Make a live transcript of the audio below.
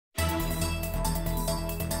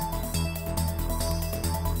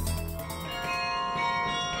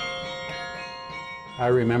I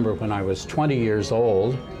remember when I was 20 years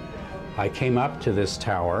old, I came up to this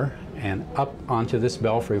tower and up onto this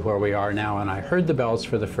belfry where we are now, and I heard the bells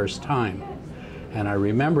for the first time. And I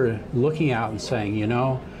remember looking out and saying, you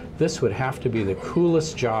know, this would have to be the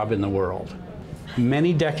coolest job in the world.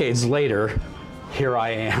 Many decades later, here I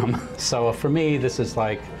am. So for me, this is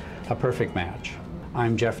like a perfect match.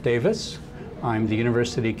 I'm Jeff Davis. I'm the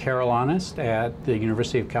University Carillonist at the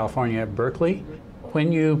University of California at Berkeley.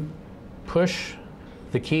 When you push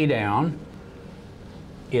the key down,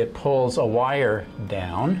 it pulls a wire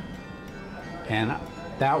down, and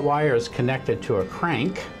that wire is connected to a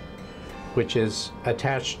crank, which is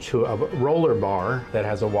attached to a roller bar that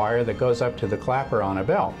has a wire that goes up to the clapper on a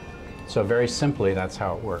bell. So very simply, that's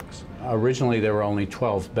how it works. Originally, there were only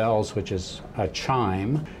 12 bells, which is a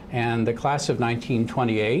chime, and the class of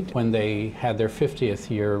 1928, when they had their 50th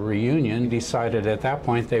year reunion, decided at that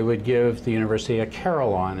point they would give the university a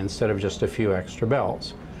carillon instead of just a few extra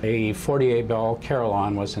bells. A 48-bell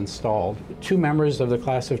carillon was installed. Two members of the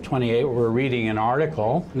class of 28 were reading an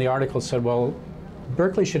article, and the article said, well,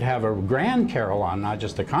 Berkeley should have a grand carillon, not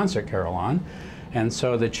just a concert carillon. And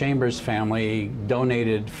so the Chambers family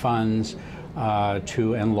donated funds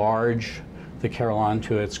to enlarge the carillon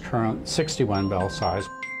to its current 61-bell size.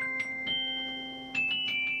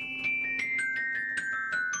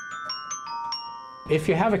 If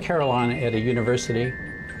you have a carillon at a university,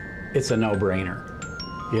 it's a no-brainer.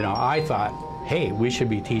 You know, I thought, hey, we should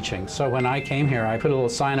be teaching. So when I came here, I put a little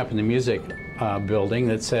sign up in the music building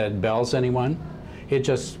that said, bells, anyone? It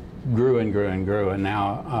just grew and grew and grew, and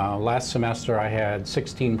now last semester I had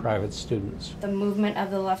 16 private students. The movement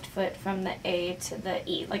of the left foot from the A to the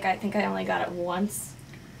E, like I think I only got it once.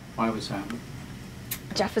 Why was that?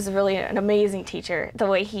 Jeff is really an amazing teacher. The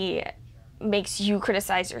way he makes you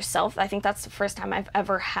criticize yourself, I think that's the first time I've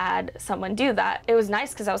ever had someone do that. It was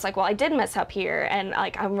nice because I was like, well, I did mess up here, and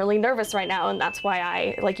like I'm really nervous right now, and that's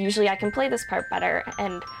why usually I can play this part better,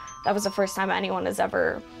 and that was the first time anyone has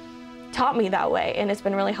ever taught me that way, and it's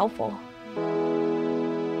been really helpful.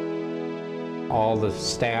 All the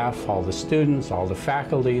staff, all the students, all the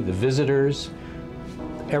faculty, the visitors,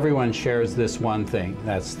 everyone shares this one thing,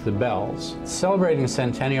 that's the bells. Celebrating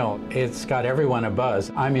Centennial, it's got everyone a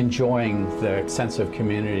buzz. I'm enjoying the sense of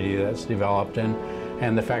community that's developed,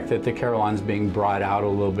 and the fact that the carillon's being brought out a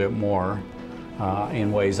little bit more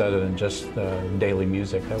in ways other than just the daily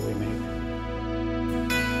music that we make.